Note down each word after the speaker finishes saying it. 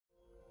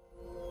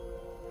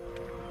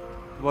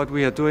What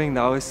we are doing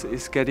now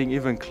is getting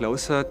even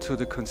closer to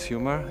the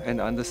consumer and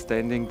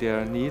understanding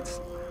their needs.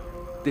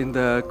 In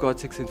the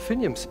GORE-TEX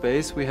Infinium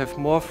space, we have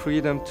more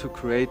freedom to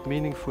create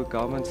meaningful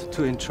garments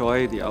to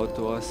enjoy the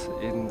outdoors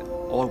in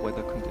all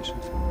weather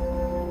conditions.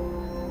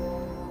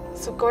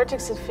 So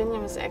GORE-TEX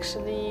Infinium is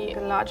actually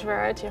a large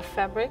variety of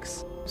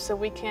fabrics. So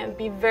we can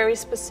be very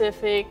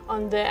specific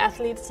on the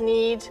athlete's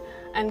need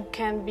and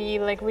can be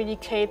really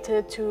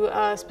catered to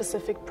a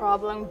specific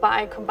problem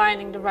by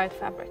combining the right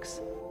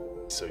fabrics.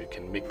 So you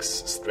can mix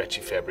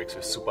stretchy fabrics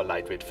with super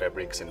lightweight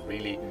fabrics and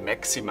really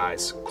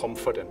maximize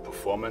comfort and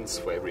performance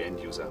for every end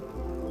user.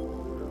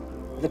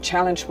 The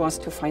challenge was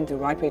to find the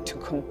right way to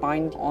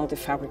combine all the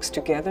fabrics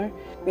together.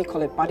 We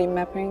call it body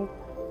mapping.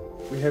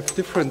 We have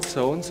different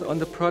zones on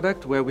the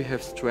product where we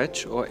have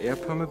stretch or air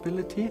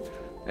permeability.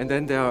 And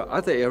then there are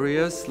other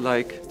areas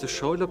like the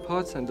shoulder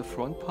parts and the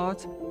front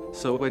part.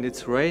 So when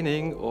it's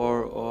raining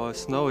or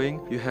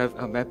snowing, you have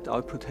a mapped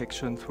out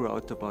protection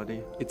throughout the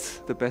body. It's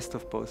the best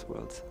of both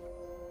worlds.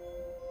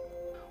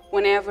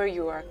 Whenever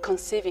you are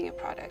conceiving a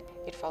product,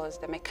 it follows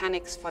the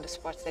mechanics for the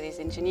sports that it's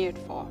engineered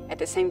for. At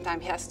the same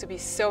time, it has to be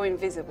so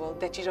invisible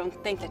that you don't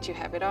think that you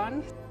have it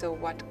on. So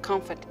what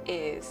comfort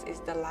is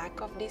the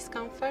lack of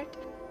discomfort.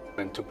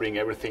 And to bring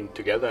everything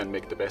together and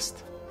make the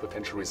best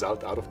potential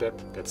result out of that,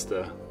 that's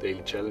the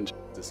daily challenge.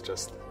 It's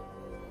just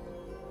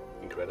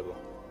incredible.